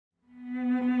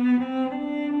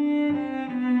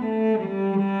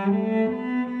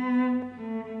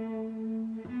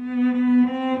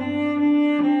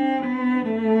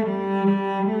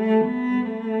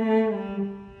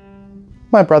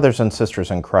My brothers and sisters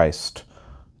in Christ,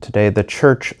 today the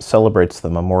Church celebrates the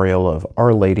memorial of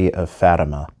Our Lady of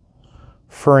Fatima,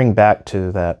 referring back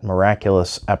to that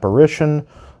miraculous apparition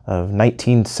of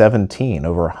 1917,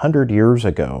 over 100 years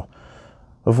ago,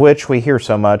 of which we hear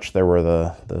so much. There were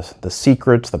the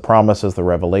secrets, the promises, the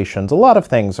revelations, a lot of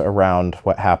things around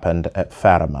what happened at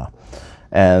Fatima.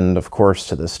 And of course,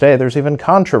 to this day, there's even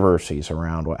controversies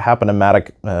around what happened in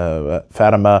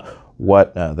Fatima,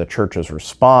 what the Church's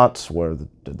response,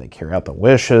 did they carry out the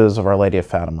wishes of Our Lady of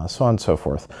Fatima, so on and so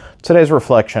forth. Today's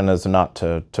reflection is not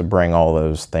to bring all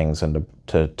those things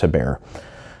to bear,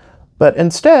 but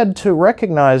instead to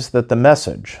recognize that the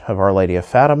message of Our Lady of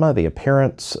Fatima, the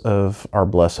appearance of our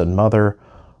Blessed Mother,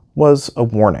 was a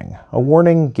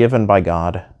warning given by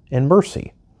God in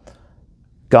mercy.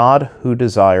 God who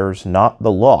desires not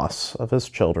the loss of his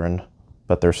children,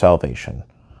 but their salvation.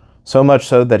 So much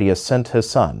so that he has sent his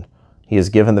Son. He has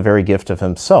given the very gift of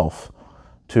himself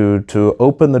to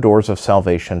open the doors of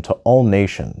salvation to all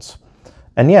nations.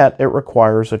 And yet it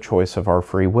requires a choice of our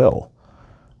free will.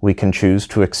 We can choose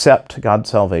to accept God's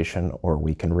salvation or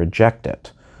we can reject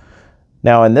it.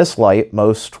 Now, in this light,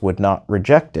 most would not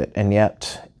reject it, and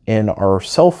yet in our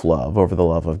self-love over the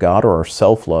love of God or our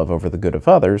self-love over the good of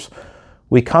others,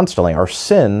 we constantly, our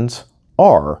sins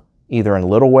are, either in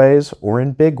little ways or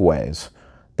in big ways,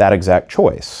 that exact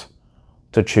choice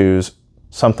to choose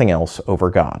something else over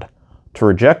God, to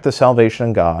reject the salvation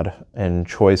in God in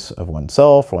choice of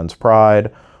oneself, one's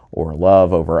pride, or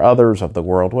love over others, of the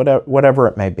world, whatever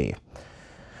it may be.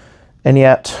 And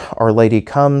yet, Our Lady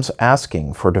comes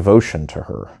asking for devotion to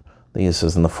her. This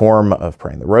is in the form of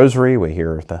praying the Rosary. We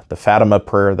hear the Fatima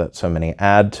prayer that so many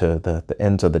add to the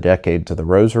ends of the decade to the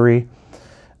Rosary.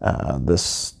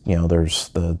 There's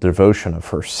the devotion of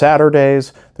First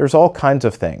Saturdays. There's all kinds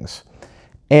of things.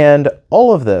 And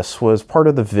all of this was part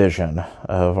of the vision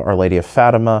of Our Lady of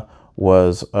Fatima,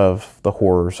 was of the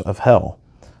horrors of hell,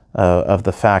 of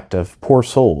the fact of poor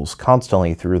souls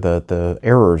constantly through the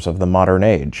errors of the modern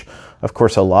age. Of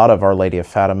course, a lot of Our Lady of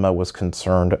Fatima was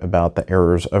concerned about the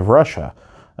errors of Russia,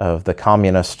 of the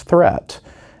communist threat.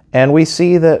 And we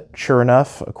see that, sure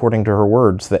enough, according to her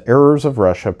words, the errors of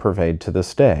Russia pervade to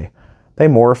this day. They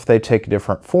morph, they take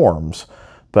different forms,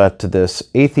 but this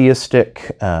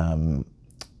atheistic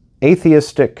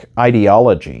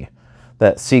ideology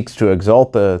that seeks to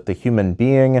exalt the human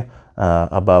being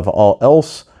above all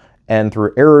else, and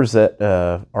through errors that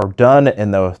are done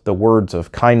in the words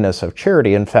of kindness, of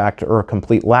charity, in fact, are a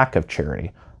complete lack of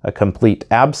charity, a complete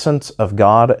absence of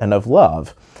God and of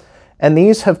love. And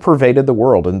these have pervaded the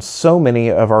world in so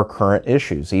many of our current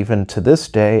issues, even to this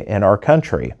day in our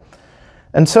country.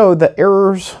 And so the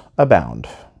errors abound.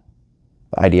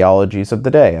 The ideologies of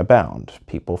the day abound.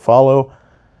 People follow.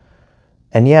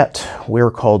 And yet,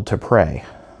 we're called to pray.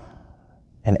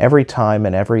 In every time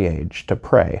and every age, to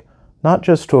pray. Not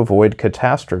just to avoid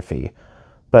catastrophe,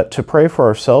 but to pray for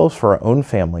ourselves, for our own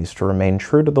families, to remain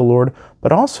true to the Lord,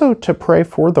 but also to pray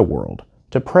for the world,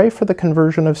 to pray for the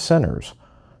conversion of sinners,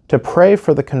 to pray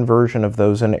for the conversion of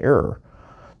those in error.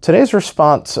 Today's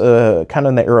response, kind of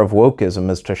in the era of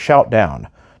wokeism, is to shout down,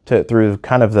 through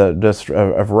kind of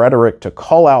of rhetoric, to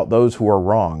call out those who are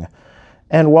wrong.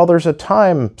 And while there's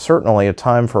certainly a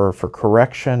time for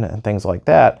correction and things like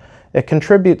that, it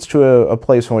contributes to a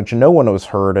place in which no one was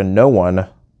heard and no one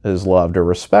is loved or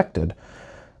respected.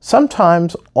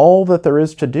 Sometimes all that there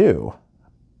is to do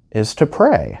is to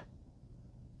pray.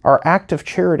 Our act of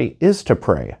charity is to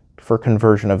pray for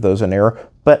conversion of those in error,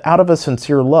 but out of a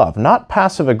sincere love, not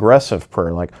passive-aggressive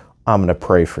prayer like, I'm going to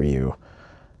pray for you,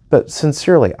 but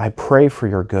sincerely, I pray for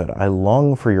your good. I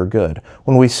long for your good.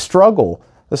 When we struggle,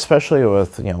 especially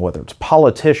with, whether it's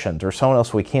politicians or someone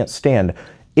else we can't stand,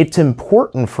 it's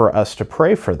important for us to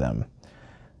pray for them,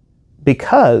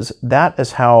 because that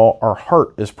is how our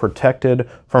heart is protected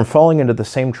from falling into the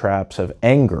same traps of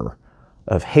anger,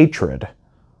 of hatred,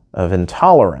 of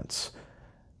intolerance.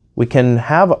 We can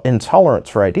have intolerance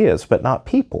for ideas, but not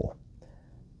people.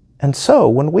 And so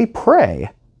when we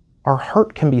pray, our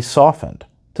heart can be softened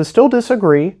to still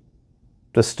disagree,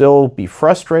 to still be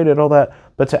frustrated, all that,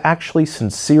 but to actually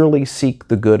sincerely seek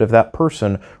the good of that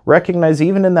person. Recognize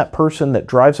even in that person that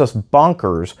drives us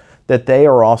bonkers that they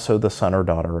are also the son or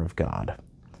daughter of God.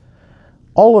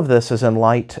 All of this is in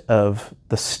light of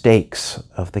the stakes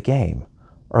of the game.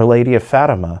 Our Lady of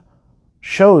Fatima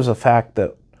shows a fact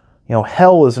that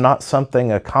hell is not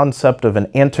a concept of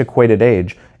an antiquated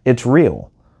age. It's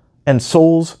real. And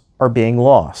souls are being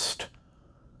lost,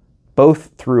 both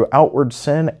through outward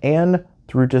sin and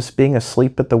through just being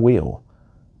asleep at the wheel.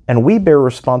 And we bear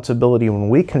responsibility when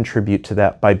we contribute to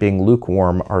that by being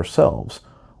lukewarm ourselves.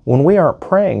 when we aren't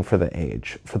praying for the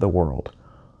age, for the world.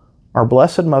 Our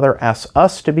Blessed Mother asks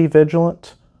us to be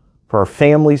vigilant, for our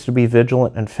families to be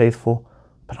vigilant and faithful,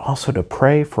 but also to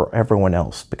pray for everyone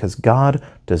else, because God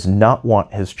does not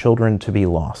want his children to be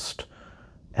lost.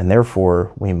 And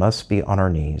therefore, we must be on our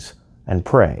knees and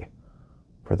pray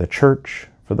for the church,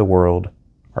 for the world,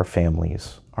 our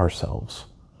families, ourselves.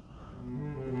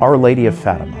 Our Lady of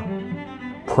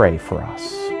Fatima, pray for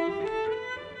us.